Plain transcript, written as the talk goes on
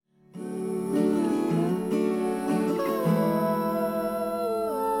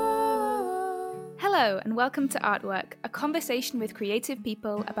Hello and welcome to Artwork, a conversation with creative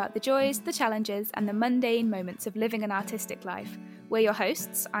people about the joys, the challenges and the mundane moments of living an artistic life. We're your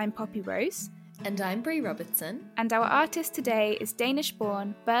hosts, I'm Poppy Rose. And I'm Brie Robertson. And our artist today is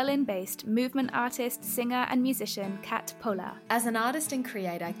Danish-born, Berlin-based movement artist, singer and musician Kat Polar. As an artist and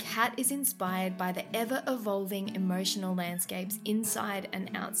creator, Kat is inspired by the ever-evolving emotional landscapes inside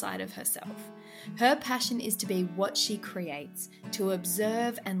and outside of herself. Her passion is to be what she creates, to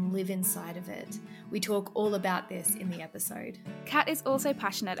observe and live inside of it. We talk all about this in the episode. Kat is also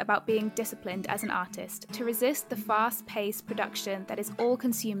passionate about being disciplined as an artist, to resist the fast-paced production that is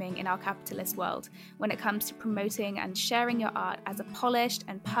all-consuming in our capitalist world when it comes to promoting and sharing your art as a polished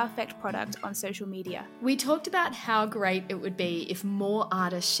and perfect product on social media. We talked about how great it would be if more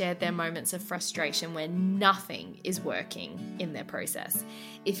artists shared their moments of frustration where nothing is working in their process.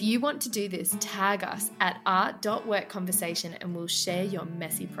 If you want to do this, tag us at art.workconversation and we'll share your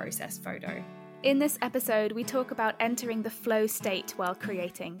messy process photo. In this episode, we talk about entering the flow state while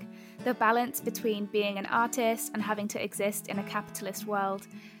creating, the balance between being an artist and having to exist in a capitalist world,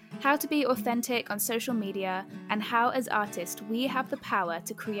 how to be authentic on social media, and how as artists we have the power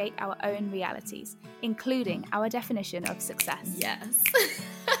to create our own realities, including our definition of success. Yes.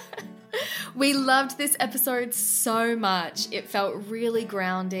 We loved this episode so much. It felt really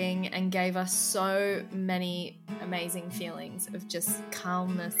grounding and gave us so many amazing feelings of just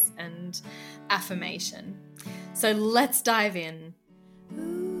calmness and affirmation. So let's dive in.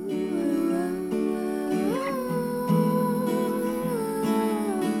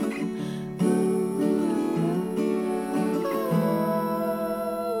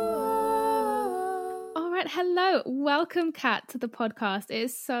 Hello, welcome Kat to the podcast. It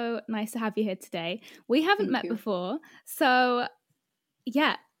is so nice to have you here today. We haven't met before, so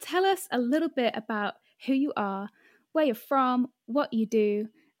yeah, tell us a little bit about who you are, where you're from, what you do,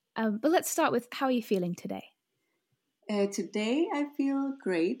 but let's start with how are you feeling today? Today I feel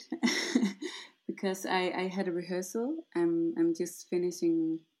great because I had a rehearsal. I'm just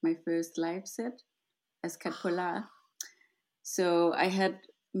finishing my first live set as Kat Polar. So I had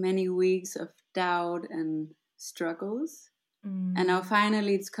many weeks of doubt and struggles, and now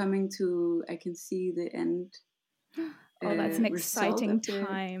finally it's coming to, I can see the end. Oh, that's an exciting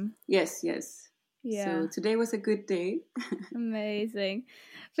time. Yes. Yeah. So today was a good day. Amazing.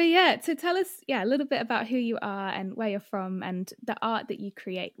 But yeah, so tell us a little bit about who you are and where you're from and the art that you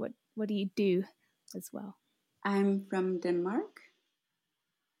create. What do you do as well? I'm from Denmark,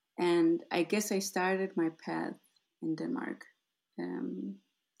 and I guess I started my path in Denmark.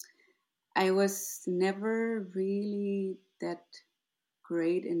 I was never really that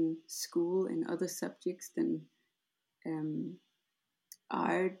great in school in other subjects than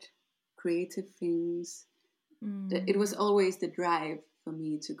art, creative things. It was always the drive for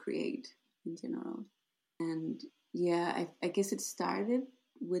me to create in general. And yeah, I guess it started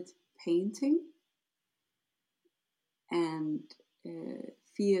with painting and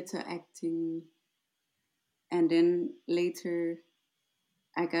theater acting. And then later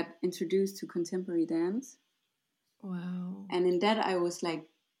I got introduced to contemporary dance. Wow. And in that I was like,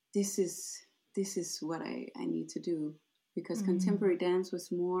 this is what I need to do. Because contemporary dance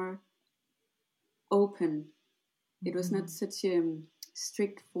was more open. It was not such a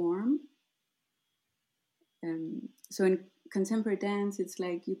strict form. So in contemporary dance, it's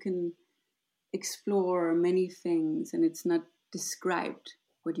like you can explore many things and it's not described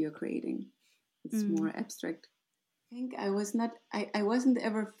what you're creating. It's more abstract. I think I wasn't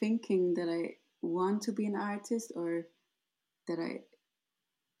ever thinking that I want to be an artist or that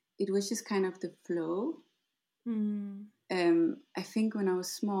it was just kind of the flow. I think when I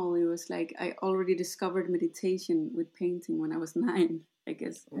was small, it was like I already discovered meditation with painting when I was 9, I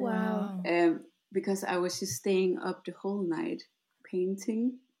guess. Wow. Because I was just staying up the whole night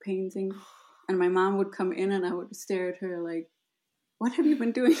painting. And my mom would come in and I would stare at her like, what have you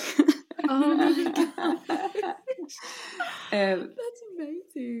been doing? Oh my God. That's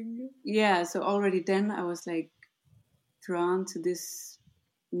amazing. Yeah, so already then I was like drawn to this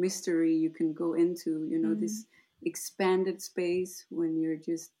mystery you can go into, this expanded space when you're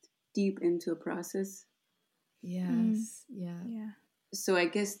just deep into a process. Yes, yeah. So I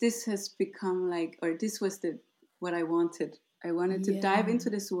guess this has become like, or this was what I wanted. I wanted to dive into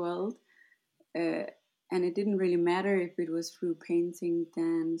this world, and it didn't really matter if it was through painting,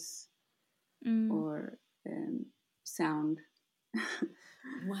 dance, or sound.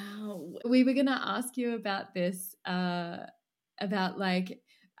 Wow. We were going to ask you about this, about like,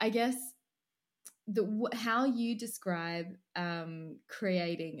 I guess, how you describe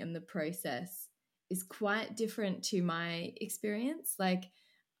creating and the process is quite different to my experience. Like,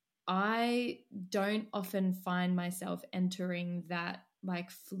 I don't often find myself entering that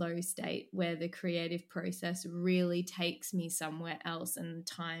like flow state where the creative process really takes me somewhere else and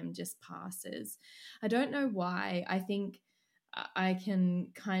time just passes. I don't know why. I think I can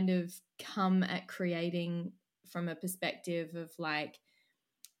kind of come at creating from a perspective of like,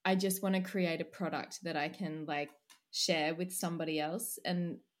 I just want to create a product that I can like share with somebody else,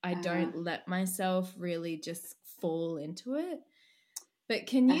 and I don't let myself really just fall into it. But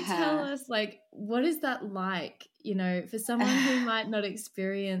can you tell us, like, what is that like, you know, for someone who might not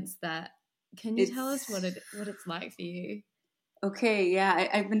experience that? Can you tell us what it's like for you? Okay, yeah,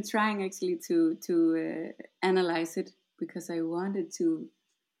 I've been trying actually to analyze it because I wanted to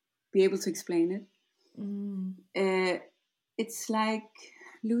be able to explain it. It's like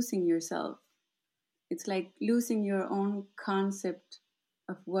losing yourself. It's like losing your own concept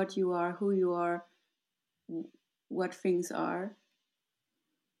of what you are, who you are, what things are.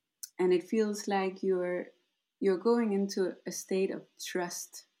 And it feels like you're going into a state of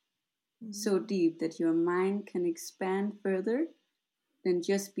trust so deep that your mind can expand further than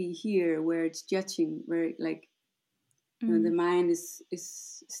just be here where it's judging, where like you know, the mind is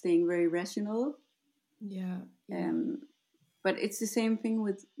staying very rational. Yeah. But it's the same thing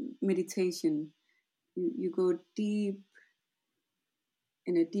with meditation. You go deep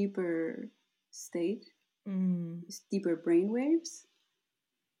in a deeper state, deeper brain waves,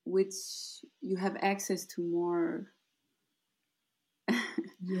 which you have access to more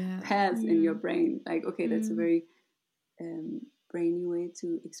paths in your brain. Like, okay, that's a very brainy way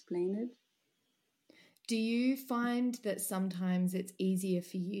to explain it. Do you find that sometimes it's easier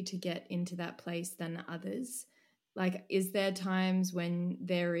for you to get into that place than others? Like, is there times when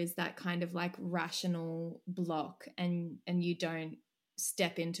there is that kind of like rational block and you don't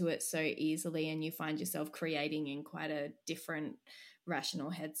step into it so easily and you find yourself creating in quite a different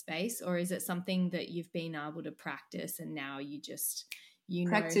rational headspace? Or is it something that you've been able to practice and now you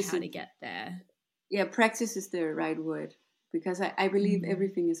know how to get there? Yeah, practice is the right word, because I believe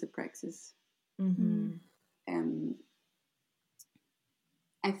everything is a practice.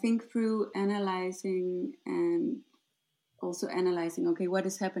 I think through analyzing and also analyzing, okay, what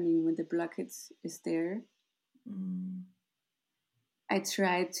is happening when the blockage is there? I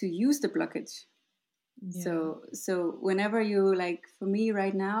try to use the blockage. Yeah. So whenever you, like, for me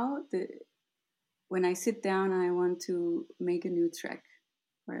right now, when I sit down and I want to make a new track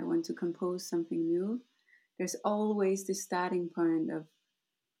or I want to compose something new, there's always the starting point of,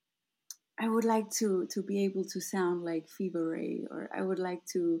 I would like to be able to sound like Fever Ray, or I would like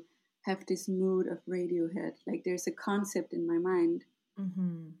to have this mood of Radiohead. Like, there's a concept in my mind.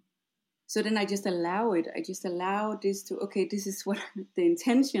 So then I just allow it. I just allow this to, okay, this is what the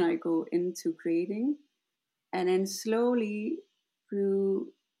intention I go into creating. And then slowly,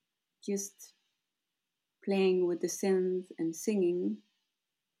 through just playing with the synth and singing,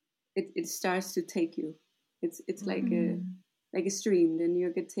 it starts to take you. It's like a stream. Then you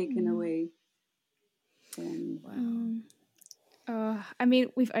get taken away. Wow. I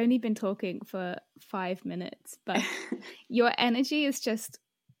mean, we've only been talking for 5 minutes, but your energy is just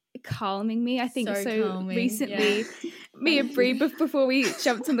calming me. I think so recently, me and Brie, before we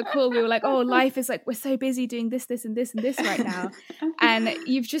jumped on the call, we were like, oh, life is like, we're so busy doing this and this and this right now. And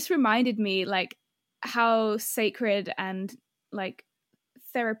you've just reminded me like how sacred and like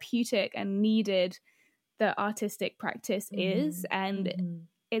therapeutic and needed the artistic practice is. And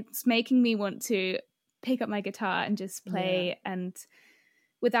it's making me want to pick up my guitar and just play, and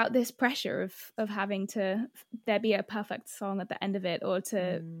without this pressure of having to there be a perfect song at the end of it, or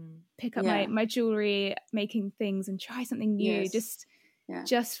to pick up my jewelry, making things and try something new. Just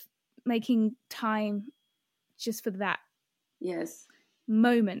making time just for that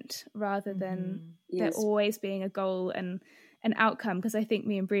moment, rather than there always being a goal and an outcome. Because I think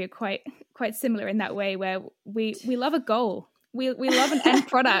me and Brie are quite similar in that way, where we love a goal. We love an end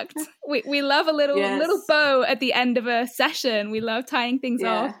product. We love a little bow at the end of a session. We love tying things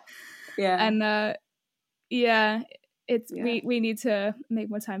off. And we need to make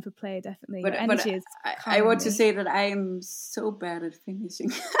more time for play, definitely. But I want to say that I am so bad at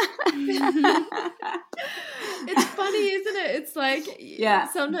finishing. It's funny, isn't it? It's like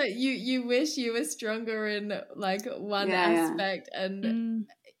sometimes you wish you were stronger in like one aspect, and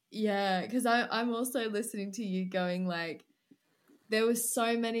because I'm also listening to you going like, there were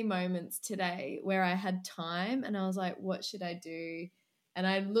so many moments today where I had time and I was like, what should I do? And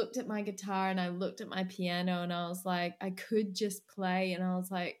I looked at my guitar and I looked at my piano and I was like, I could just play. And I was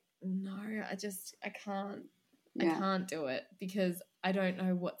like, no, I can't do it, because I don't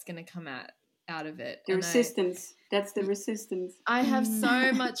know what's going to come out out of it. The resistance. That's the resistance. I have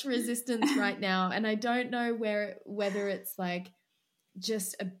so much resistance right now, and I don't know whether it's like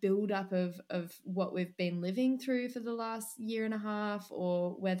just a build-up of what we've been living through for the last year and a half,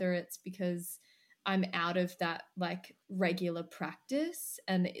 or whether it's because I'm out of that like regular practice,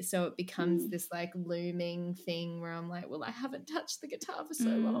 and so it becomes this like looming thing where I'm like, well, I haven't touched the guitar for so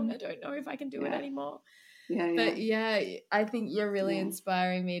long, I don't know if I can do it anymore. But I think you're really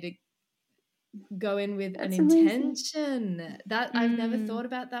inspiring me to go in with an intention. That I've never thought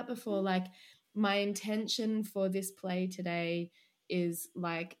about that before. Like, my intention for this play today is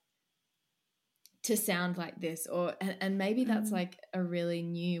like to sound like this, or and maybe that's like a really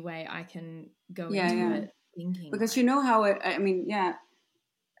new way I can go into it thinking. Because like, you know how I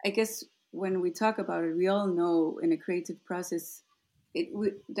guess when we talk about it, we all know in a creative process,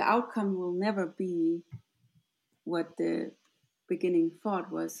 the outcome will never be what the beginning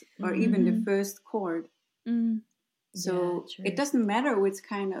thought was, or even the first chord. So it doesn't matter which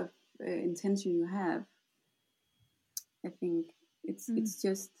kind of intention you have. I think it's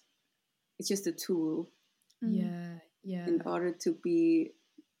just a tool. In order to be,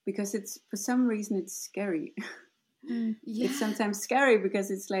 because it's, for some reason, it's scary. It's sometimes scary because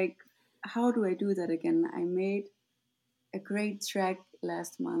it's like, how do I do that again? I made a great track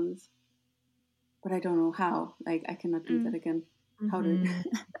last month, but I don't know how. Like, I cannot do that again. How do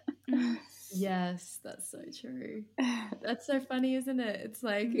I? Yes, that's so true. That's so funny, isn't it? It's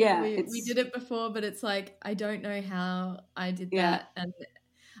like we did it before, but it's like, I don't know how I did that. And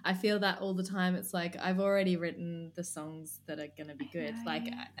I feel that all the time. It's like, I've already written the songs that are going to be good.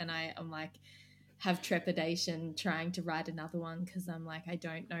 And I'm like, have trepidation trying to write another one because I'm like, I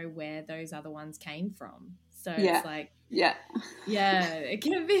don't know where those other ones came from. So it's like, it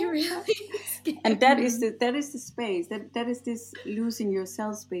can be really scary. And that is the space, that is this losing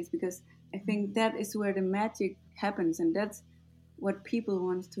yourself space, because I think that is where the magic happens, and that's what people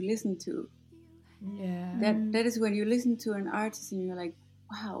want to listen to. That is when you listen to an artist and you're like,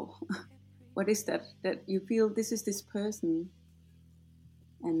 wow, what is that? That you feel this is this person,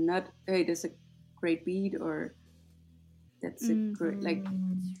 and not, hey, there's a great beat, or that's a great, like,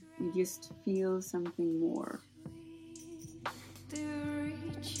 you just feel something more. The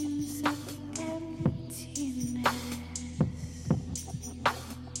regions of emptiness,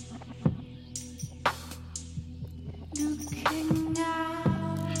 looking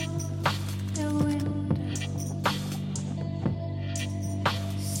out the window,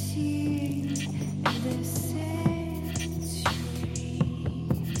 seeing the centuries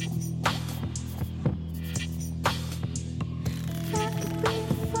that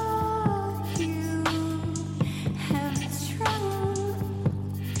before you have traveled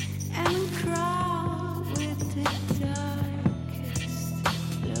and crawl with the darkest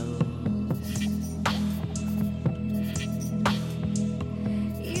lows.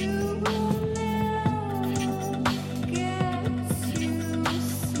 You will never get to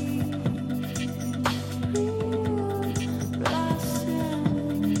see real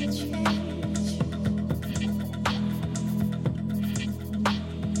blossom change.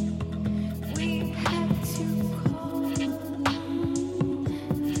 We had to call the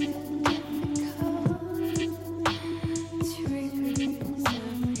difficult triggers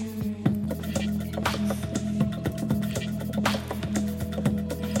of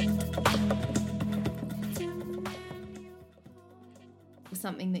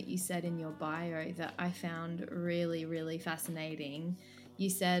Something that you said in your bio that I found really, really fascinating.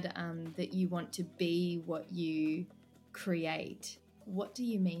 You said that you want to be what you create. What do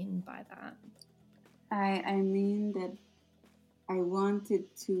you mean by that? I mean that I wanted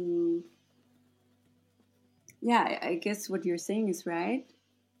to, I guess what you're saying is right,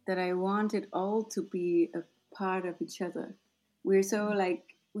 that I want it all to be a part of each other. We're so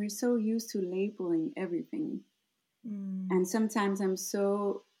used to labeling everything. And sometimes I'm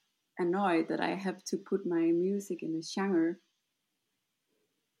so annoyed that I have to put my music in a genre,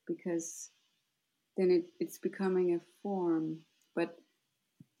 because then it's becoming a form. But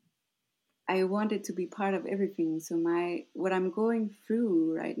I want it to be part of everything. So what I'm going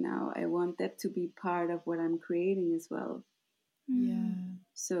through right now, I want that to be part of what I'm creating as well.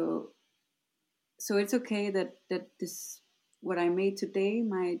 So it's okay that this, what I made today,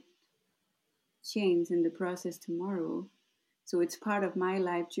 might change in the process tomorrow. So it's part of my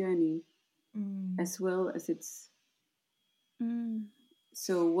life journey as well as it's.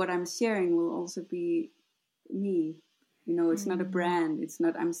 So what I'm sharing will also be me. It's not a brand. It's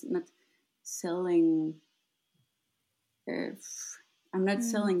not. I'm not selling. I'm not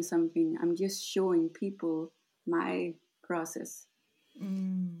selling something. I'm just showing people my process.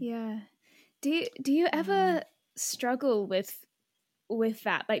 Yeah. Do you ever struggle with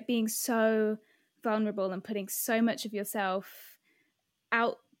that, like being so vulnerable and putting so much of yourself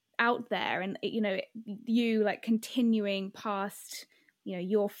out there, and you like continuing past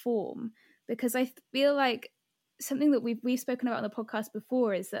your form? Because I feel like something that we've spoken about on the podcast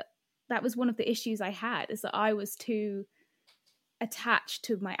before is that was one of the issues I had, is that I was too attached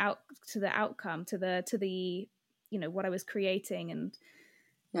to the outcome, to the what I was creating, and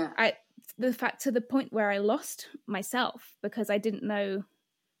the fact to the point where I lost myself because I didn't know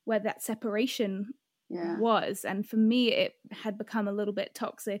where that separation was. And for me, it had become a little bit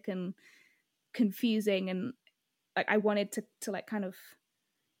toxic and confusing, and like I wanted to like kind of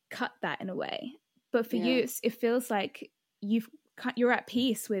cut that in a way. But for you, it feels like you're at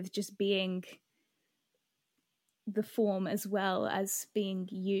peace with just being the form as well as being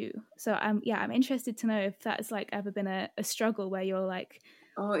you. So I'm interested to know if that's like ever been a struggle where you're like,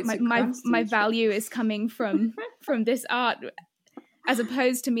 my value is coming from this art as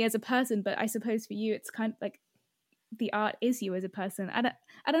opposed to me as a person. But I suppose for you it's kind of like the art is you as a person. I don't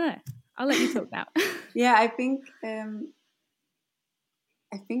know, I'll let you talk now.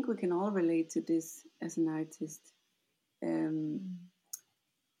 I think we can all relate to this as an artist, and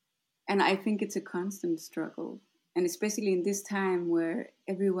I think it's a constant struggle, and especially in this time where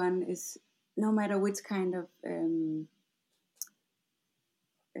everyone is, no matter which kind of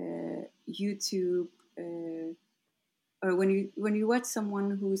YouTube or when you watch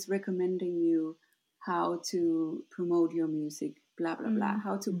someone who's recommending you how to promote your music, blah blah blah,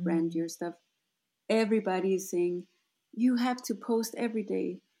 how to brand your stuff, everybody is saying you have to post every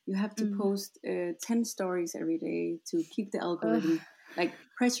day, you have to post 10 stories every day to keep the algorithm. Like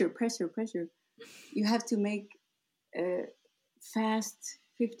pressure. You have to make fast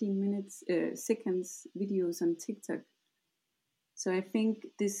 15 seconds videos on TikTok. So I think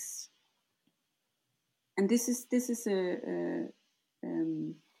this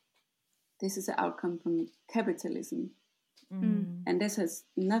is an outcome from capitalism, and this has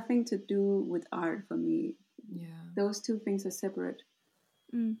nothing to do with art for me. Those two things are separate,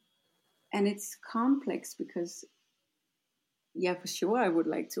 and it's complex because for sure I would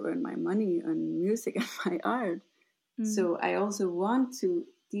like to earn my money on music and my art. So I also want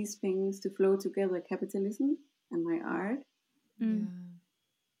these things to flow together, capitalism and my art.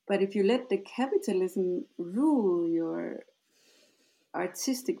 But if you let the capitalism rule your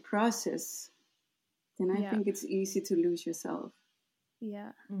artistic process, then I think it's easy to lose yourself.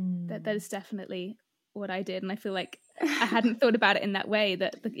 That is definitely what I did, and I feel like I hadn't thought about it in that way,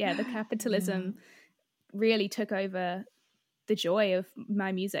 that the capitalism really took over the joy of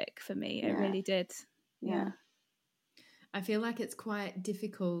my music for me. It really did. I feel like it's quite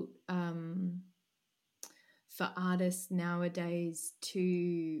difficult for artists nowadays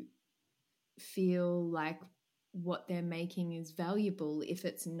to feel like what they're making is valuable if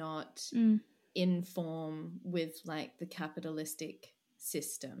it's not in form with like the capitalistic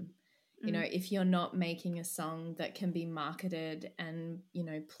system. You know, if you're not making a song that can be marketed and,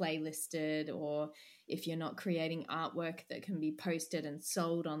 playlisted, or if you're not creating artwork that can be posted and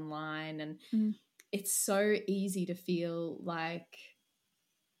sold online, and it's so easy to feel like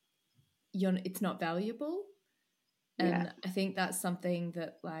it's not valuable. And I think that's something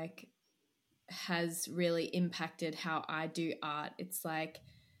that like has really impacted how I do art. It's like,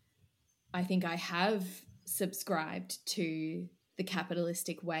 I think I have subscribed to the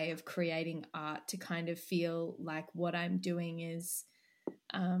capitalistic way of creating art to kind of feel like what I'm doing is,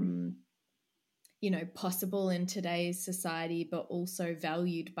 possible in today's society, but also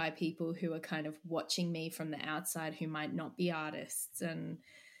valued by people who are kind of watching me from the outside who might not be artists. And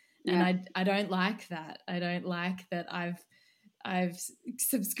I don't like that. I don't like that I've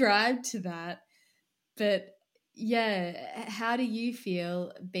subscribed to that. But how do you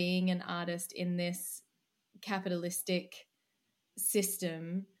feel being an artist in this capitalistic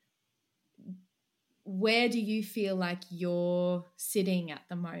system? Where do you feel like you're sitting at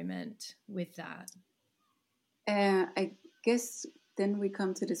the moment with that? I guess then we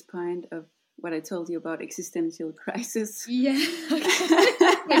come to this point of what I told you about existential crisis. Yeah.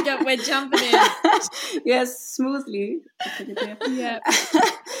 We're jumping in. Yes, smoothly. Yeah.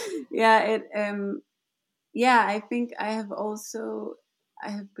 I think I have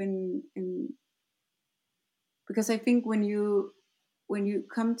been in, because I think when you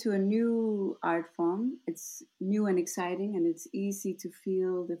come to a new art form, it's new and exciting, and it's easy to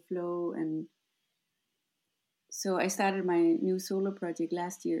feel the flow. And so I started my new solo project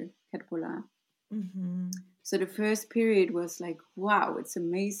last year, Cat Polar. So the first period was like, wow, it's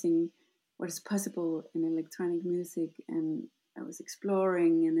amazing what is possible in electronic music, and I was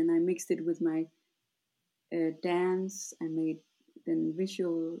exploring, and then I mixed it with my dance. I made then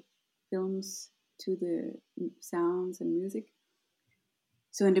visual films to the sounds and music.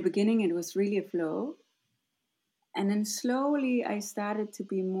 So in the beginning, it was really a flow. And then slowly I started to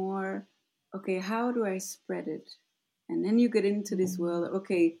be more, okay, how do I spread it? And then you get into this world,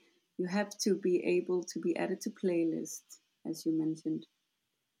 okay, you have to be able to be added to playlists, as you mentioned.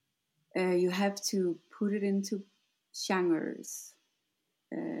 You have to put it into genres.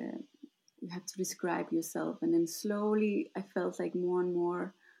 You have to describe yourself. And then slowly I felt like more and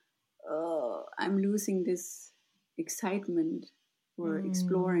more, I'm losing this excitement for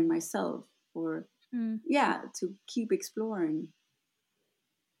exploring myself, or to keep exploring.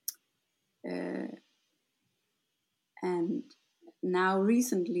 And now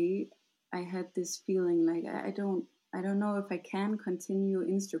recently I had this feeling like I don't know if I can continue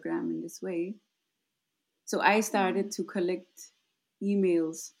Instagram in this way. So I started to collect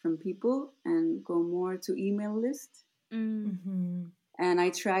emails from people and go more to email list. Mm-hmm. And I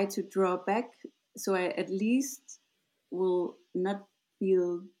try to draw back so I at least will not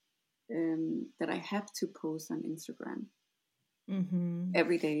feel that I have to post on Instagram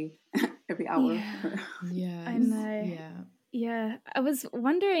every day, every hour. Yeah. I know. Yeah. Yeah, I was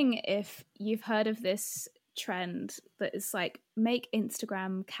wondering if you've heard of this trend that is like make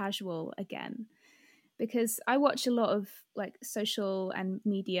Instagram casual again, because I watch a lot of like social and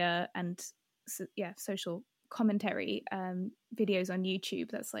media and social commentary videos on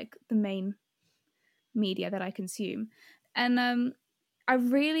YouTube. That's like the main media that I consume, and I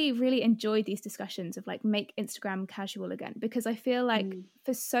really, really enjoyed these discussions of like make Instagram casual again, because I feel like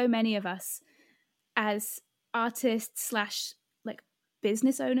for so many of us as artists slash like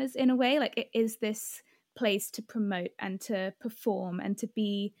business owners in a way, like it is this place to promote and to perform and to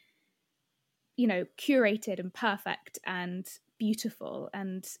be, you know, curated and perfect and beautiful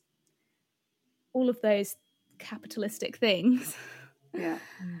and all of those capitalistic things. Yeah.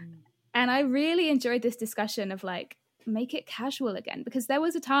 And I really enjoyed this discussion of like make it casual again, because there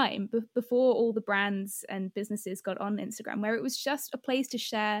was a time before all the brands and businesses got on Instagram where it was just a place to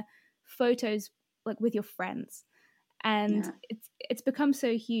share photos like with your friends, and it's become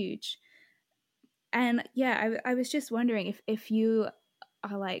so huge. And I was just wondering if you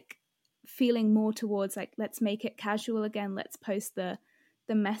are like feeling more towards like let's make it casual again, let's post the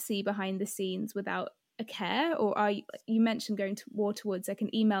messy behind the scenes without a care, or are you mentioned going more towards like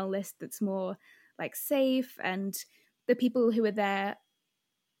an email list that's more like safe, and the people who are there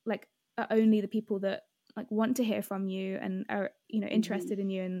like are only the people that like want to hear from you and are, you know, interested in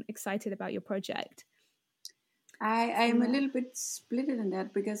you and excited about your project? I'm a little bit split in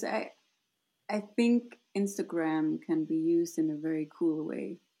that, because I think Instagram can be used in a very cool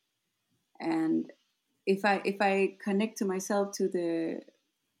way. And if I connect to myself to the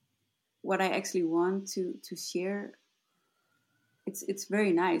what I actually want to share, it's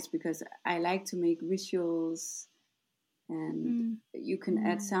very nice, because I like to make visuals, and you can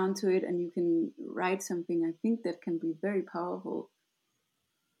add sound to it, and you can write something. I think that can be very powerful.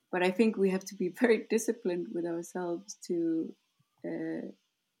 But I think we have to be very disciplined with ourselves to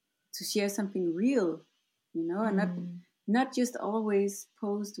share something real, you know, and not just always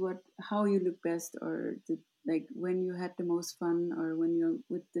post how you look best, or like when you had the most fun, or when you're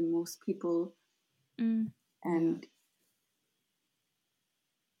with the most people, and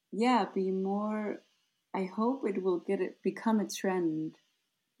be more. I hope it will become a trend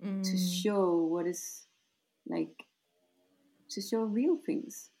to show what is like, to show real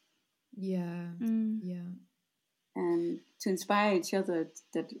things. Yeah. Yeah. And to inspire each other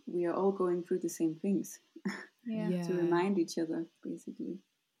that we are all going through the same things. To remind each other, basically.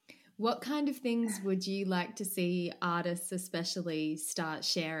 What kind of things would you like to see artists especially start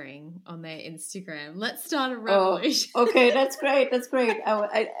sharing on their Instagram? Let's start a revolution. Okay, that's great. That's great.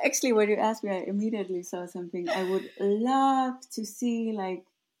 I actually, when you asked me, I immediately saw something. I would love to see like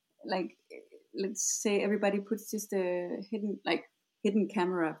let's say everybody puts just a hidden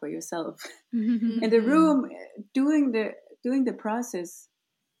camera for yourself in the room, doing the process,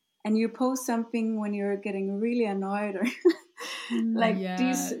 and you post something when you're getting really annoyed, or like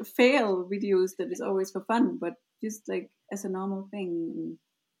these fail videos that is always for fun, but just like as a normal thing.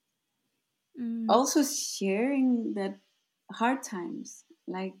 Also sharing that hard times,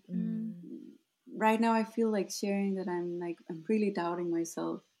 like right now I feel like sharing that I'm really doubting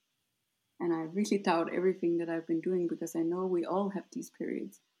myself, and I really doubt everything that I've been doing, because I know we all have these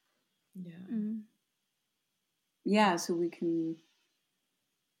periods. So we can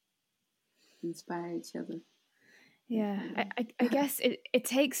inspire each other. I guess it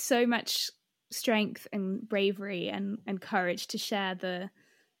takes so much strength and bravery and courage to share the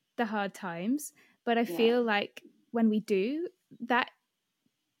hard times. But I feel like when we do that,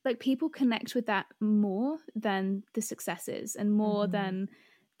 like people connect with that more than the successes and more than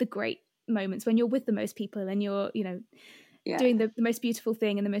the great moments when you're with the most people and you're, you know, doing the most beautiful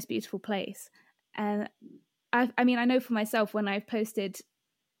thing in the most beautiful place. And I mean, I know for myself, when I've posted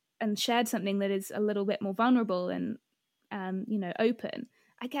and shared something that is a little bit more vulnerable and you know, open,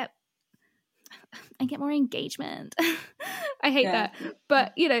 I get more engagement. I hate that,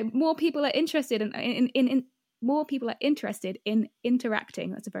 but you know, more people are interested in more people are interested in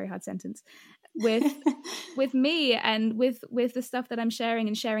interacting. That's a very hard sentence. With with me and with the stuff that I'm sharing,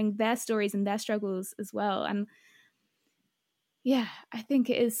 and sharing their stories and their struggles as well. And yeah, I think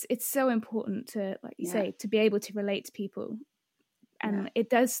it's so important to, like you say, to be able to relate to people. And it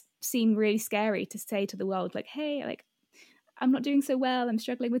does seem really scary to say to the world, like, hey, like, I'm not doing so well, I'm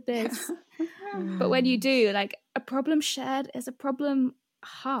struggling with this. But when you do, like, a problem shared is a problem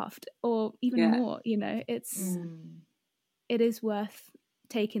halved or even more, you know. It is worth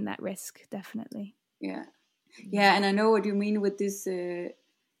taking that risk, definitely. Yeah, and I know what you mean with this.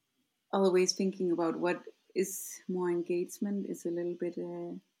 Always thinking about what is more engagement is a little bit.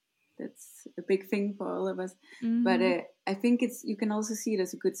 That's a big thing for all of us. But I think you can also see it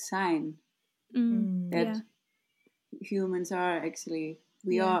as a good sign that humans are actually,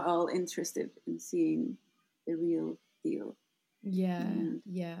 we are all interested in seeing the real deal. And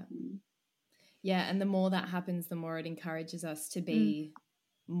the more that happens, the more it encourages us to be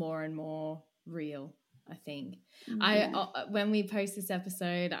more and more real, I think. When we post this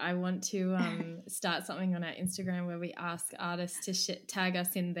episode, I want to start something on our Instagram where we ask artists to tag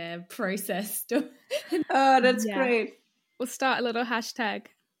us in their process. Oh, that's great. We'll start a little hashtag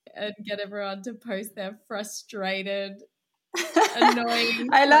and get everyone to post their frustrated, annoying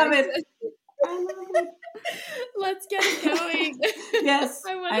I love process. it. Let's get it going. Yes,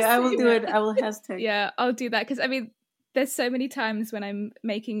 I will do it. I will hashtag. Yeah, I'll do that, because I mean, there's so many times when I'm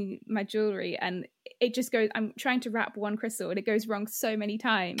making my jewelry and it just goes, I'm trying to wrap one crystal and it goes wrong so many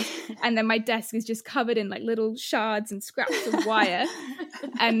times, and then my desk is just covered in like little shards and scraps of wire.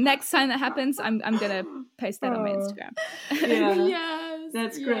 And next time that happens, I'm gonna post that on my Instagram. Yes,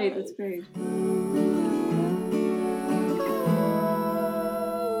 that's great. That's great.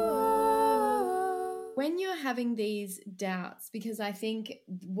 When you're having these doubts, because I think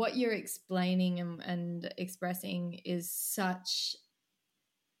what you're explaining and expressing is such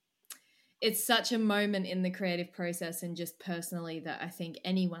a moment in the creative process, and just personally, that I think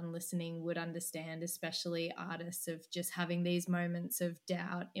anyone listening would understand, especially artists, of just having these moments of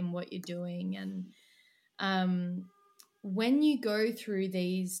doubt in what you're doing. And when you go through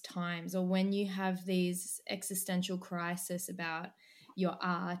these times, or when you have these existential crises about your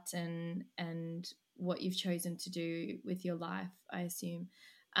art and what you've chosen to do with your life, I assume,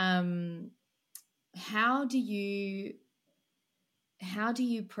 how do you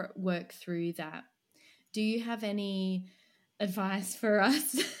work through that? Do you have any advice for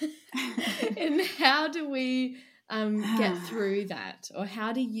us? And how do we get through that? Or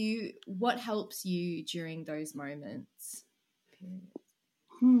what helps you during those moments?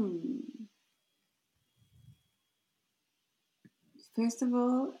 First of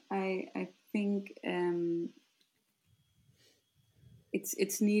all, I think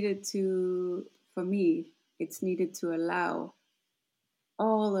it's needed for me, it's needed to allow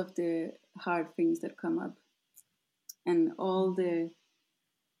all of the hard things that come up, and all the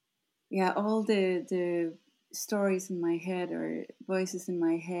stories in my head, or voices in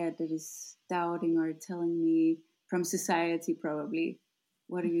my head that is doubting or telling me from society, probably,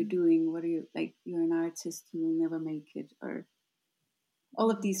 what are you doing? What are you, like, you're an artist, you will never make it, or all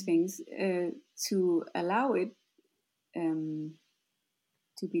of these things, to allow it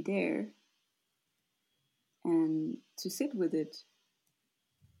to be there and to sit with it.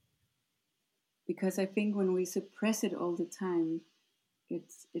 Because I think when we suppress it all the time, it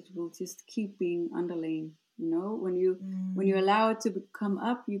will just keep being underlying. You know, when you allow it to come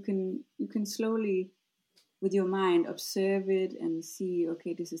up, you can slowly, with your mind, observe it and see,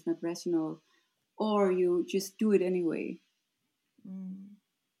 okay, this is not rational, or you just do it anyway.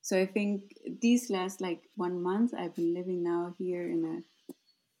 So I think these last 1 month, I've been living now here in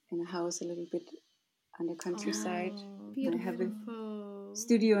a house a little bit on the countryside. I have a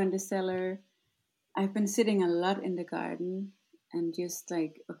studio in the cellar. I've been sitting a lot in the garden and just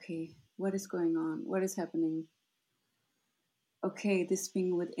okay, what is going on? What is happening? Okay, this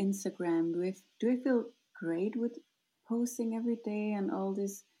thing with Instagram. Do I feel great with posting every day and all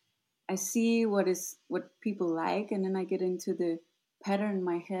this? I see what people like, and then I get into the pattern in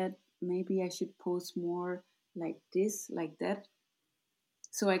my head maybe I should post more like this, like that.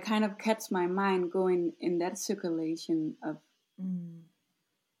 So I kind of catch my mind going in that circulation of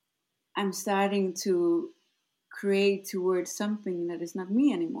I'm starting to create towards something that is not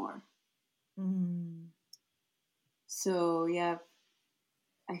me anymore. So yeah,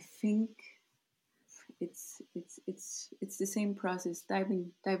 I think it's the same process,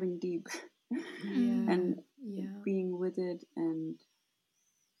 diving deep and being with it, and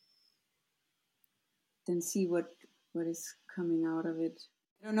then see what is coming out of it.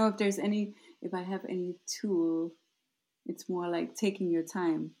 I don't know if I have any tool. It's more like taking your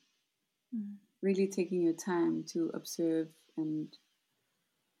time, really taking your time to observe and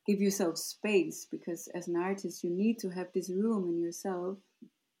give yourself space, because as an artist you need to have this room in yourself,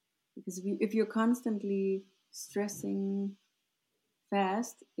 because if you're constantly stressing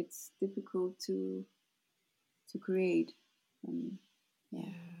fast, it's difficult to create.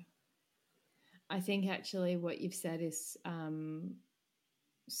 I think actually what you've said is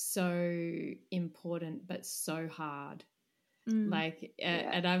so important but so hard.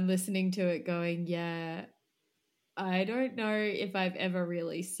 And I'm listening to it going, yeah, I don't know if I've ever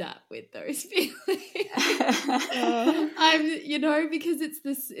really sat with those feelings. Because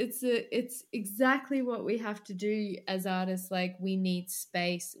it's exactly what we have to do as artists. Like, we need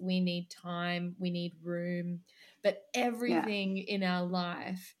space, we need time, we need room, but everything in our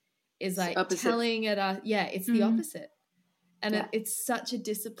life is like telling it it's the opposite. And it's such a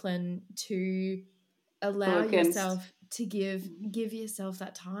discipline to allow yourself to give yourself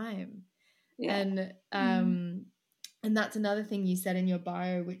that time. And that's another thing you said in your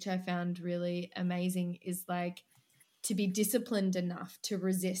bio, which I found really amazing, is like to be disciplined enough to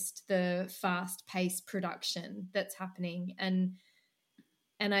resist the fast-paced production that's happening. And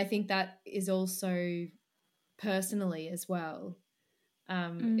I think that is also personally as well.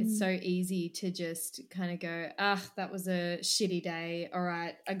 It's so easy to just kind of go, that was a shitty day. All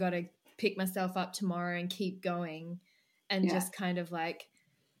right, I got to pick myself up tomorrow and keep going, and just kind of like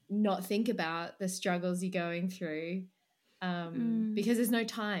not think about the struggles you're going through, because there's no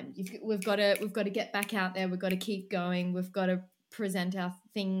time. We've got to get back out there. We've got to keep going. We've got to present our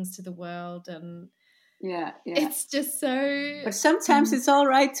things to the world, and it's just so. But sometimes it's all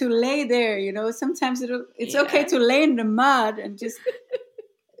right to lay there, Sometimes it's okay to lay in the mud and just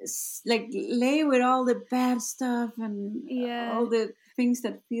like lay with all the bad stuff and all the things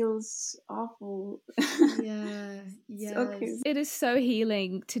that feels awful. It's okay. It is so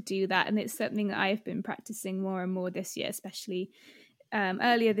healing to do that, and it's something that I've been practicing more and more this year, especially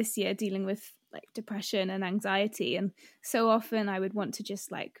earlier this year, dealing with like depression and anxiety. And so often I would want to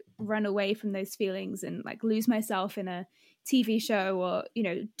just like run away from those feelings and like lose myself in a TV show or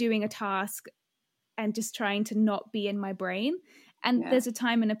doing a task and just trying to not be in my brain. And there's a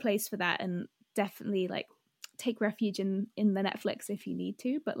time and a place for that, and definitely like take refuge in the Netflix if you need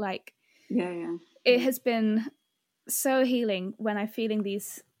to, but like it has been so healing when I'm feeling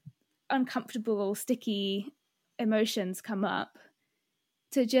these uncomfortable, sticky emotions come up,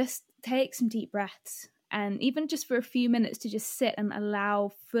 to just take some deep breaths, and even just for a few minutes to just sit and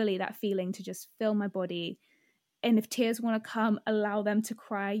allow fully that feeling to just fill my body. And if tears want to come, allow them to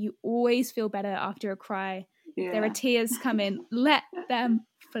cry. You always feel better after a cry. If there are tears coming, let them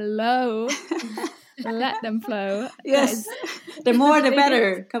flow. Let them flow. Yes, the more the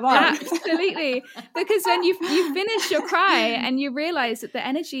better. Come on. Absolutely. Because when you finish your cry and you realize that the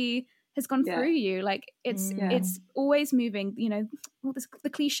energy has gone through you, like it's always moving, all the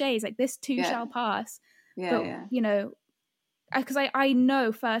cliches, like this too shall pass. Because I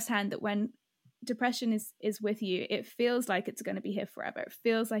know firsthand that when depression is with you, it feels like it's going to be here forever. It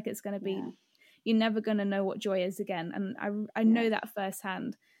feels like it's going to be, you're never going to know what joy is again. And I know that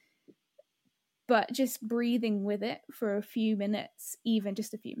firsthand. But just breathing with it for a few minutes, even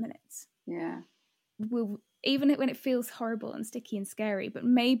just a few minutes, will, even when it feels horrible and sticky and scary. But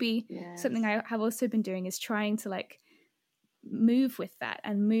maybe something I have also been doing is trying to like move with that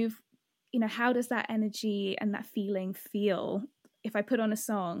and move, how does that energy and that feeling feel if I put on a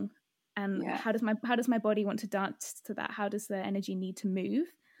song, and how does my body want to dance to that? How does the energy need to move?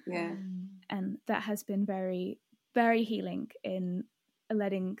 And that has been very, very healing in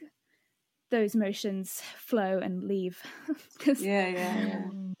letting those emotions flow and leave.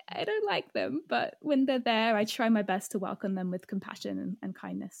 I don't like them, but when they're there, I try my best to welcome them with compassion and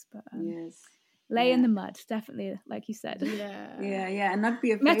kindness. But lay in the mud, definitely, like you said. And not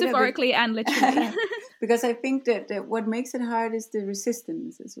be afraid metaphorically and literally. Because I think that what makes it hard is the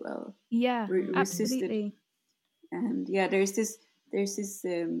resistance as well. Absolutely. And there's this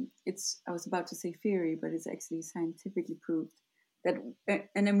it's, I was about to say theory, but it's actually scientifically proved that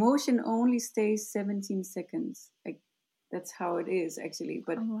an emotion only stays 17 seconds. Like that's how it is actually.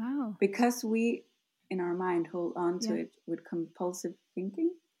 But Oh, wow. because we in our mind hold on to Yeah. it with compulsive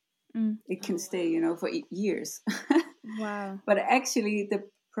thinking, Mm. it can stay, for years. Wow. But actually, the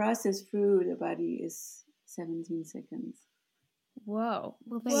process through the body is 17 seconds. Whoa.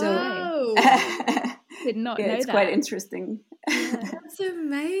 Well, there So- you go. Whoa. Did not know it's that. quite interesting. Yeah. That's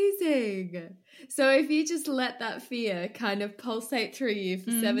amazing. So if you just let that fear kind of pulsate through you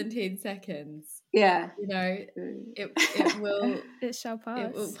for 17 seconds, Yeah. it will It shall pass.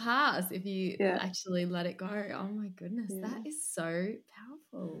 it will pass if you Yeah. actually let it go. Oh my goodness, Yeah. that is so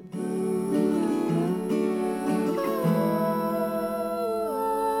powerful.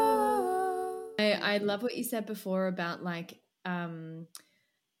 I love what you said before about like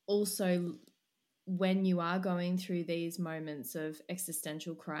also when you are going through these moments of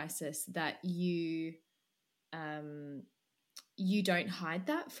existential crisis that you don't hide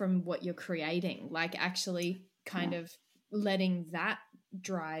that from what you're creating, like actually kind of letting that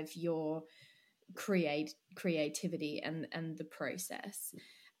drive your creativity and the process.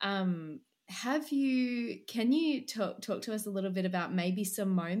 Can you talk to us a little bit about maybe some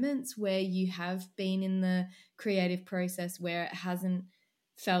moments where you have been in the creative process where it hasn't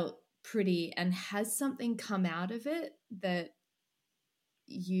felt pretty, and has something come out of it that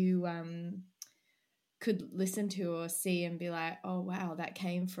you could listen to or see and be like, oh wow, that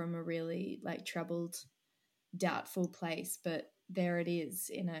came from a really like troubled, doubtful place, but there it is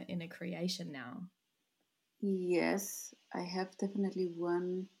in a creation now? Yes, I have definitely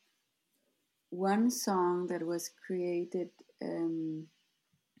one song that was created.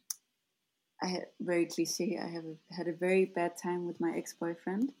 I had very cliche. I had a very bad time with my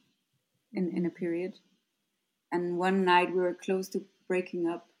ex-boyfriend in a period, and one night we were close to breaking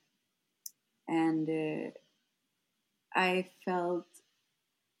up, and I felt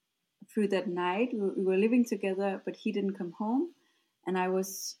through that night we were living together, but he didn't come home, and I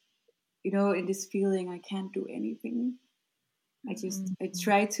was, in this feeling I can't do anything. I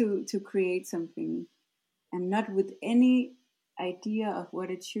try to create something, and not with any idea of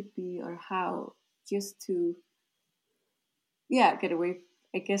what it should be or how, just to get away,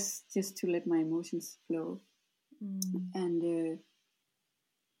 I guess, just to let my emotions flow. And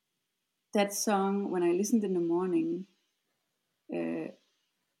that song, when I listened in the morning,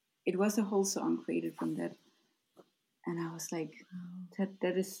 it was a whole song created from that, and I was like,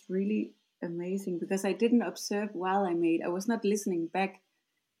 that is really amazing, because I didn't observe while I was not listening back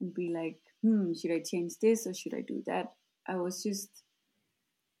and be like, should I change this or should I do that? I was just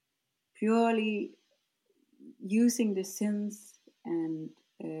purely using the synths and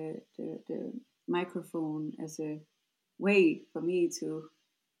the microphone as a way for me to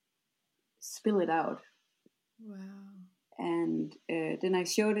spill it out. Wow. And then I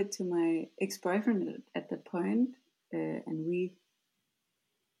showed it to my ex-boyfriend at that point, and we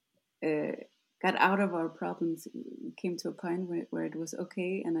got out of our problems. We came to a point where it was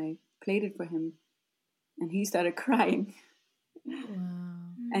okay, and I played it for him, and he started crying. Wow.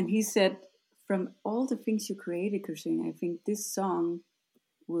 And he said, from all the things you created, Christine, I think this song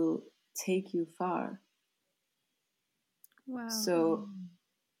will take you far. Wow. So,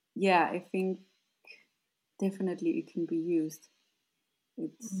 yeah, I think definitely it can be used.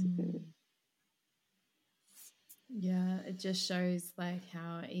 It's Yeah, it just shows like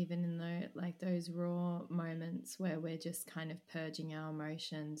how even in those raw moments where we're just kind of purging our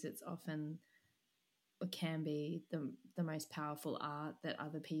emotions, it's often, it can be the most powerful art that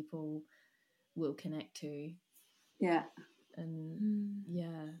other people will connect to. yeah. And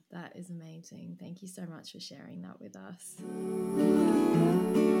yeah, that is amazing. Thank you so much for sharing that with us.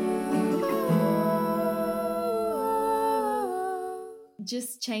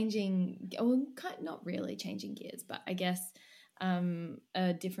 Just changing, well, not really changing gears, but I guess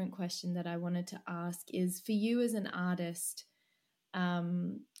a different question that I wanted to ask is, for you as an artist,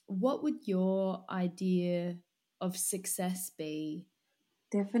 what would your idea of success be?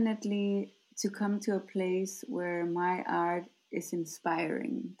 Definitely to come to a place where my art is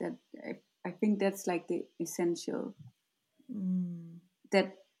inspiring. That I think that's like the essential.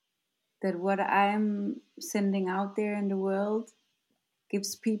 That what I'm sending out there in the world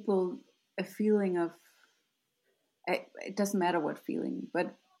gives people a feeling of, it doesn't matter what feeling,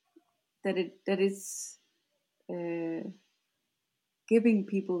 but that it's giving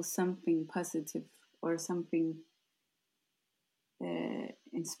people something positive or something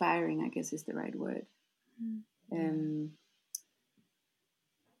inspiring, I guess is the right word. And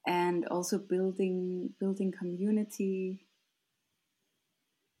also building community.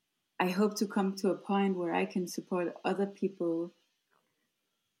 I hope to come to a point where I can support other people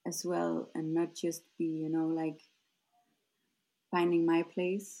as well, and not just be, you know, like finding my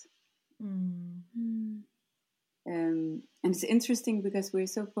place. Mm. And it's interesting because we're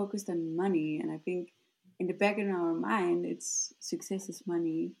so focused on money, and I think in the back of our mind, it's success is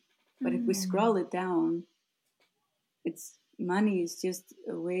money. But if we scroll it down, it's money is just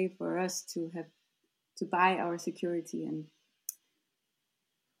a way for us to buy our security. And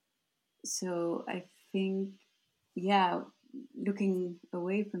so I think, yeah, looking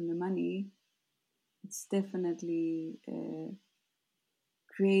away from the money, it's definitely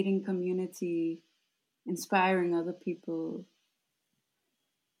creating community, inspiring other people,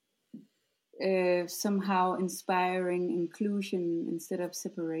 somehow inspiring inclusion instead of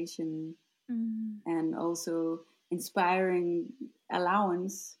separation, and also inspiring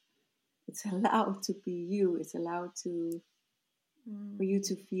allowance. It's allowed to be you. It's allowed to for you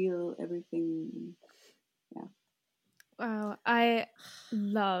to feel everything. Yeah. Wow, I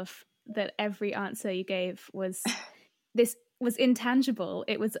love that every answer you gave was this was intangible.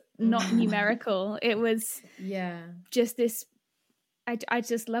 It was not numerical. It was Yeah. just this. I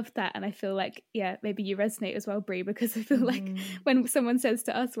just loved that, and I feel like, yeah, maybe you resonate as well, Brie, because I feel like when someone says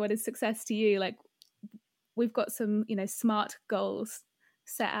to us, "What is success to you?" like we've got some, you know, smart goals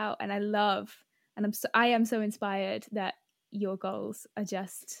set out, and I am so inspired that your goals are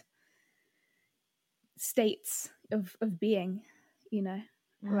just states of being, you know,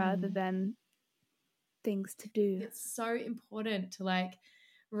 rather than things to do. It's so important to like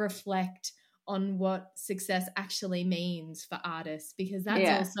reflect on what success actually means for artists, because that's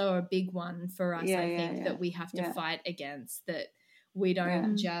also a big one for us. I think that we have to fight against, that we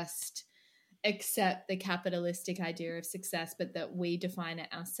don't just accept the capitalistic idea of success, but that we define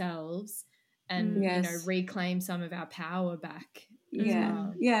it ourselves and you know, reclaim some of our power back.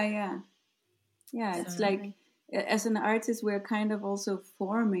 Yeah. It's like, as an artist, we're kind of also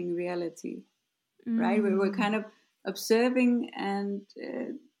forming reality, right? We're kind of observing and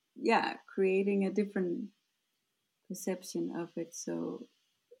creating a different perception of it. So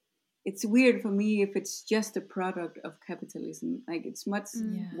it's weird for me if it's just a product of capitalism. Like, it's much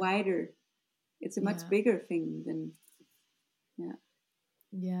wider. It's a much bigger thing than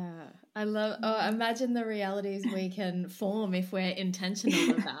I love imagine the realities we can form if we're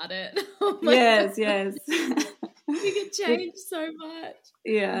intentional about it. Yes. We can change so much.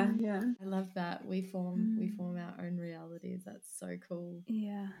 Yeah. I love that. We form our own realities. That's so cool.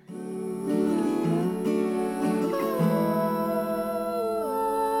 Yeah.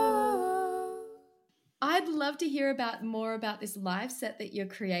 I'd love to hear more about this live set that you're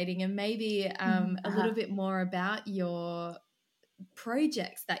creating, and maybe a little bit more about your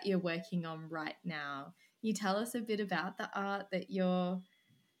projects that you're working on right now. You tell us a bit about the art that you're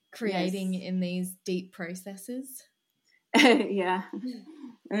creating in these deep processes.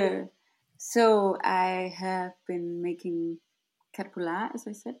 So I have been making Cat Polar, as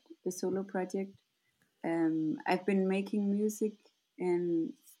I said, the solo project. I've been making music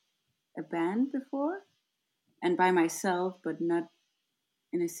in a band before and by myself, but not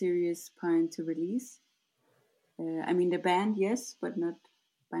in a serious point to release. I mean, the band, yes, but not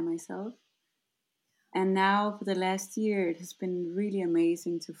by myself. And now for the last year, it has been really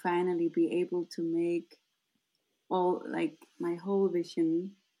amazing to finally be able to make all, like, my whole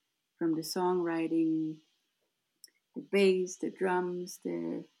vision, from the songwriting, the bass, the drums,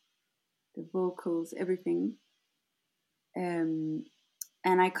 the vocals, everything. And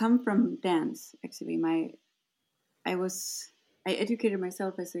I come from dance, actually. I educated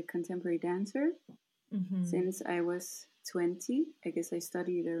myself as a contemporary dancer since I was 20. I guess I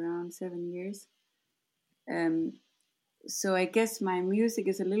studied around 7 years. So I guess my music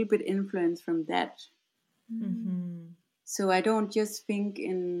is a little bit influenced from that. So I don't just think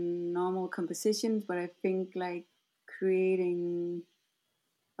in normal compositions, but I think like creating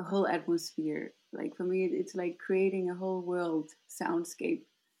a whole atmosphere. Like, for me, it's like creating a whole world soundscape.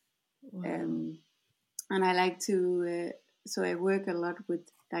 And I like to, so I work a lot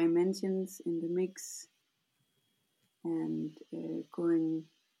with dimensions in the mix and going,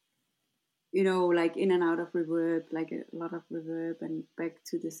 you know, like in and out of reverb, like a lot of reverb and back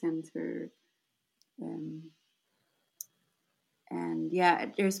to the center. And yeah,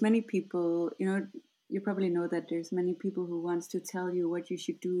 there's many people, you know, you probably know that there's many people who wants to tell you what you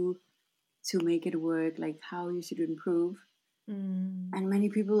should do to make it work, like how you should improve. And many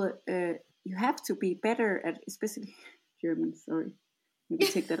people, you have to be better at, especially German, sorry, maybe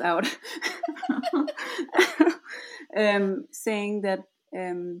take that out. Saying that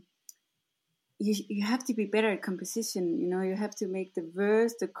you have to be better at composition, you know, you have to make the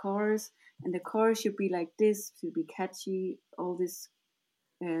verse, the chorus, and the chorus should be like this, should be catchy, all this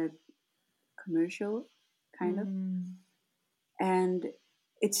commercial, kind of. Mm. And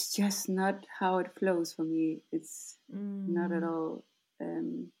it's just not how it flows for me. It's not at all.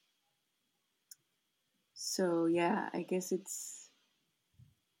 So yeah, I guess it's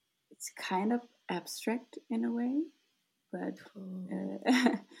kind of abstract in a way, but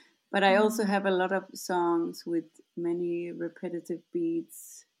but I also have a lot of songs with many repetitive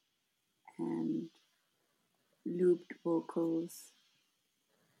beats and looped vocals.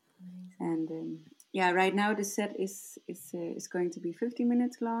 And yeah, right now the set is going to be 50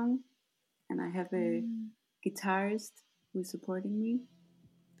 minutes long, and I have a guitarist who's supporting me.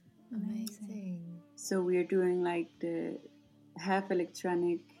 Amazing. So we are doing like the half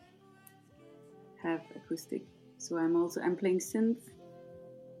electronic, half acoustic. So I'm playing synth,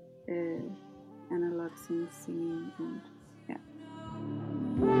 and a lot of singing, and yeah.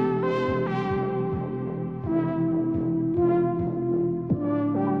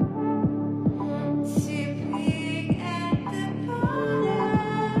 Sipping at the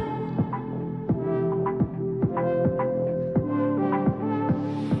bottom,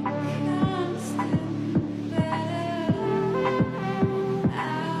 constant battle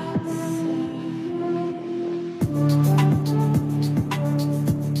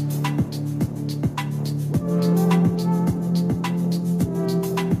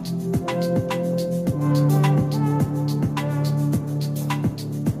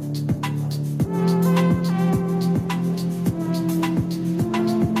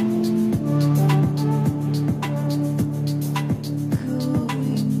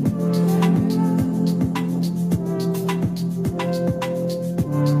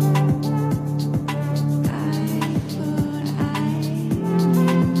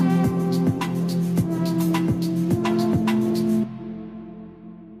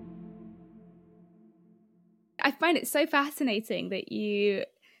I find it so fascinating that you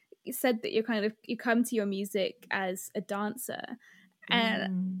said that you come to your music as a dancer,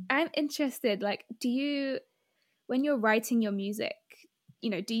 and I'm interested. Like, when you're writing your music,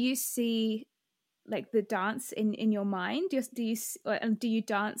 do you see like the dance in your mind? Do you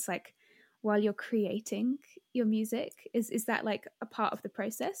dance like while you're creating your music? Is that like a part of the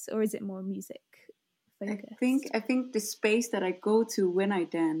process, or is it more music focused? I think the space that I go to when I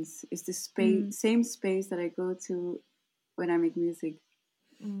dance is the same space that I go to when I make music.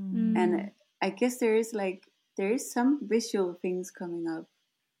 And I guess there is some visual things coming up,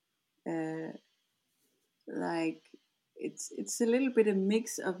 like it's a little bit a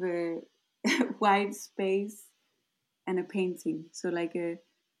mix of a wide space and a painting. So like a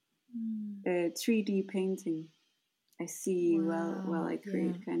 3D painting I see while I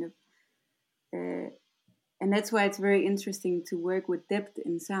create, kind of. And that's why it's very interesting to work with depth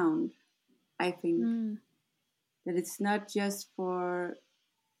in sound. I think that it's not just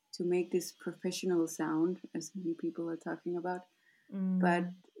to make this professional sound, as many people are talking about, but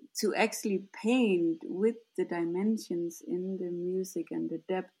to actually paint with the dimensions in the music and the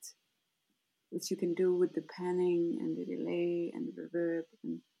depth, which you can do with the panning and the delay and the reverb.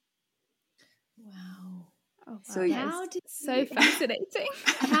 Wow. Oh, wow. So so fascinating.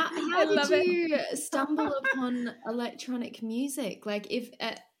 How did you stumble upon electronic music? Like,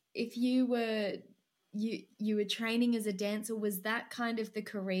 if you were training as a dancer, was that kind of the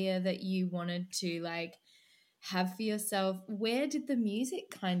career that you wanted to like have for yourself? Where did the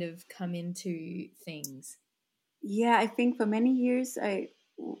music kind of come into things? Yeah, I think for many years,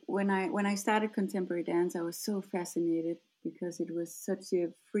 when I started contemporary dance, I was so fascinated because it was such a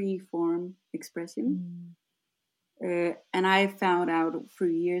free form expression. And I found out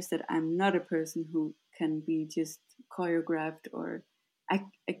through years that I'm not a person who can be just choreographed, or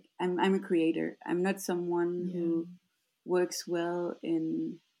I'm a creator. I'm not someone who works well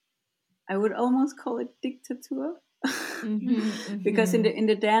in, I would almost call it dictature. Because in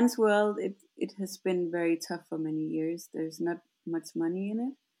the dance world, it has been very tough for many years. There's not much money in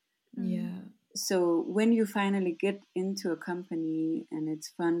it. Yeah. So when you finally get into a company and it's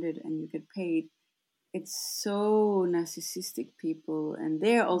funded and you get paid, it's so narcissistic people, and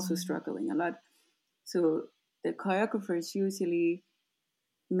they're also struggling a lot. So the choreographers usually,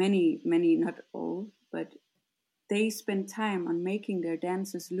 many, not all, but they spend time on making their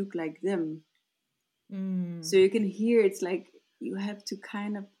dancers look like them. So you can hear it's like you have to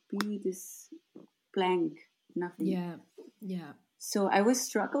kind of be this blank, nothing. Yeah. So I was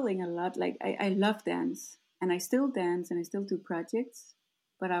struggling a lot. Like I love dance, and I still dance, and I still do projects,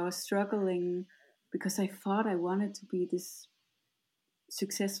 but I was struggling because I thought I wanted to be this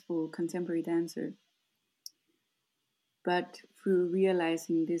successful contemporary dancer. But through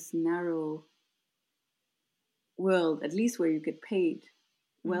realizing this narrow world, at least where you get paid,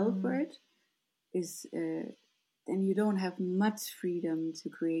 well for it, is then you don't have much freedom to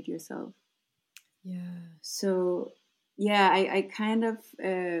create yourself. Yeah. So yeah, I kind of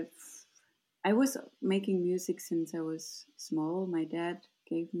I was making music since I was small. My dad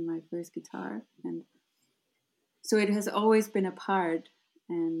gave me my first guitar, and so it has always been a part.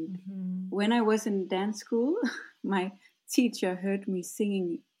 And when I was in dance school, my teacher heard me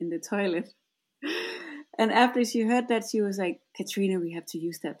singing in the toilet. And after she heard that, she was like, Katrina, we have to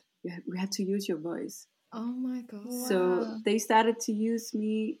use that. We have to use your voice. Oh my god. So they started to use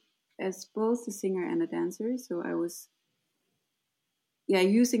me as both a singer and a dancer. So I was,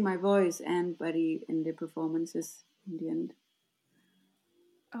 using my voice and body in the performances in the end.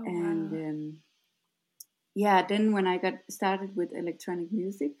 Oh, And then when I got started with electronic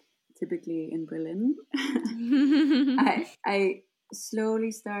music, typically in Berlin, I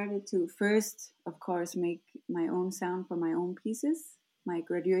slowly started to first, of course, make my own sound for my own pieces. My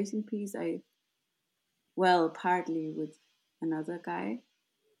graduation piece, partly with another guy,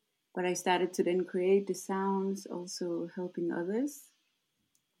 but I started to then create the sounds, also helping others.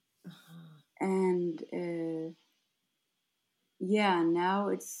 And now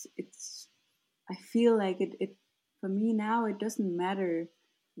it's I feel like it for me now, it doesn't matter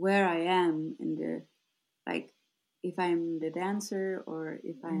where I am in the, like, if I'm the dancer or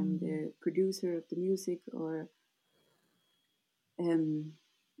if I'm the producer of the music, or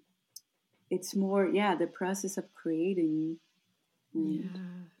it's more the process of creating.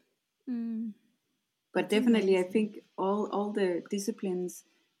 But That's definitely amazing. I think all the disciplines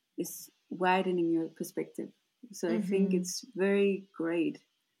is widening your perspective. So I think it's very great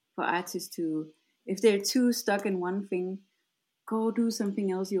for artists to, if they're too stuck in one thing, go do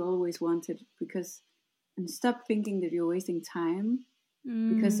something else you always wanted, and stop thinking that you're wasting time,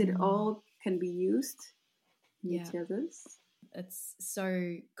 because it all can be used in each other's. It's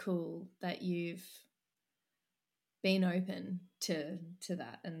so cool that you've been open to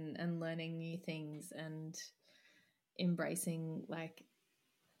that and learning new things and embracing, like,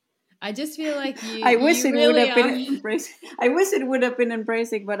 I just feel like you I wish you it really would have are. been embracing. I wish it would have been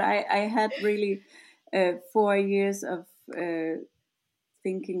embracing, but I had really 4 years of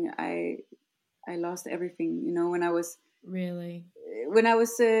thinking I lost everything. When I was Really.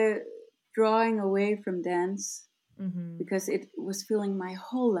 drawing away from dance, because it was filling my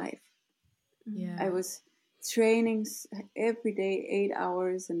whole life. Yeah. I was training every day, 8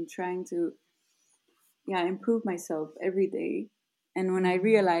 hours, and trying to improve myself every day. And when I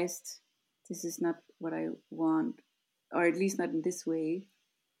realized this is not what I want, or at least not in this way,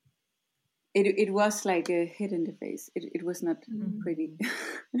 it was like a hit in the face. It was not pretty.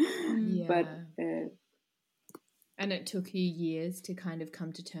 Yeah. But and it took you years to kind of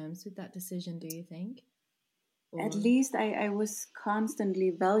come to terms with that decision, do you think? at least I was constantly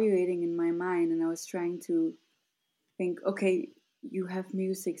evaluating in my mind, and I was trying to think, okay, you have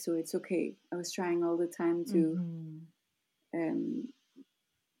music, so it's okay. I was trying all the time to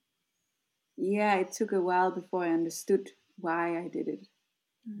it took a while before I understood why I did it.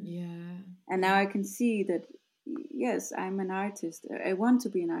 Yeah. And now I can see that, yes, I'm an artist. I want to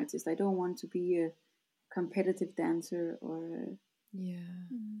be an artist. I don't want to be a competitive dancer or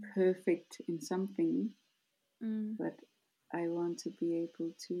perfect in something. But I want to be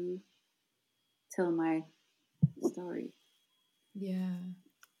able to tell my story. Yeah.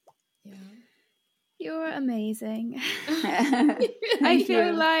 You're amazing. Thank I feel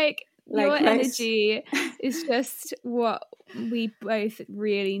you. like your Likewise. energy is just what we both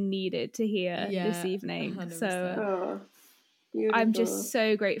really needed to hear this evening. 100%. So Oh, beautiful. I'm just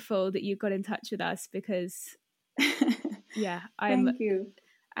so grateful that you got in touch with us, because Thank you.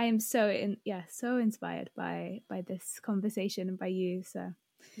 I am so so inspired by this conversation and by you. So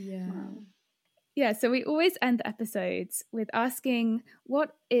so we always end the episodes with asking,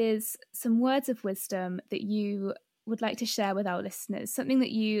 what is some words of wisdom that you would like to share with our listeners? Something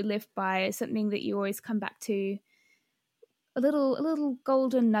that you live by, something that you always come back to, a little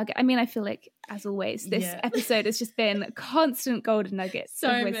golden nugget. I mean, I feel like, as always, this episode has just been constant golden nuggets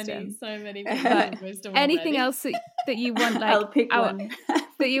of wisdom. So many But of wisdom. anything already. else that you want, like, I'll pick one.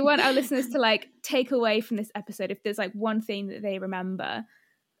 that you want our listeners to, like, take away from this episode? If there's like one thing that they remember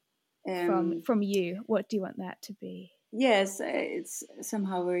from you, what do you want that to be? Yes, it's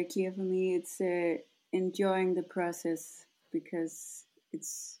somehow very clear for me. It's enjoying the process, because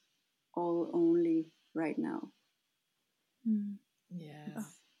it's all only right now. Yeah.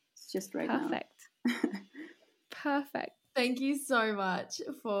 It's just right Perfect. now. Perfect. Thank you so much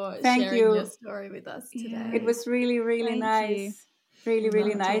for Thank sharing you. your story with us today. It was really, really Thank nice. you. Really,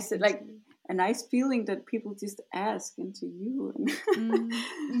 really Love nice. talking Like, to you. a nice feeling that people just ask into you.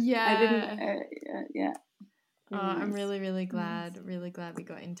 Yeah. I didn't. Yeah. Oh, Really I'm nice. really glad we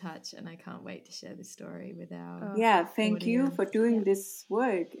got in touch, and I can't wait to share this story with our Yeah, thank you audience. for doing this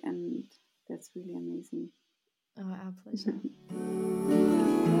work, and that's really amazing. Oh, our pleasure.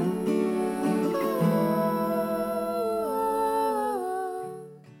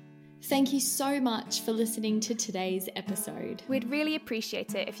 Thank you so much for listening to today's episode. We'd really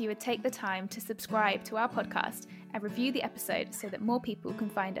appreciate it if you would take the time to subscribe to our podcast and review the episode so that more people can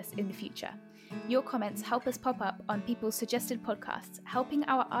find us in the future. Your comments help us pop up on people's suggested podcasts, helping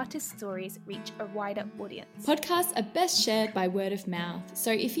our artist stories reach a wider audience. Podcasts are best shared by word of mouth,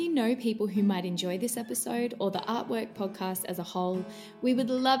 so if you know people who might enjoy this episode or the Artwork podcast as a whole, we would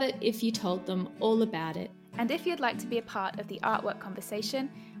love it if you told them all about it. And if you'd like to be a part of the Artwork conversation,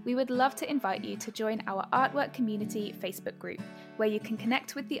 we would love to invite you to join our Artwork Community Facebook group, where you can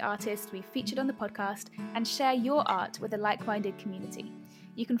connect with the artists we've featured on the podcast and share your art with a like-minded community.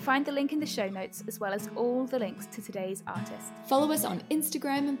 You can find the link in the show notes, as well as all the links to today's artist. Follow us on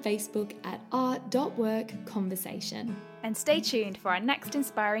Instagram and Facebook at art.workconversation. And stay tuned for our next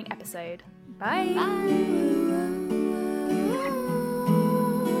inspiring episode. Bye! Bye!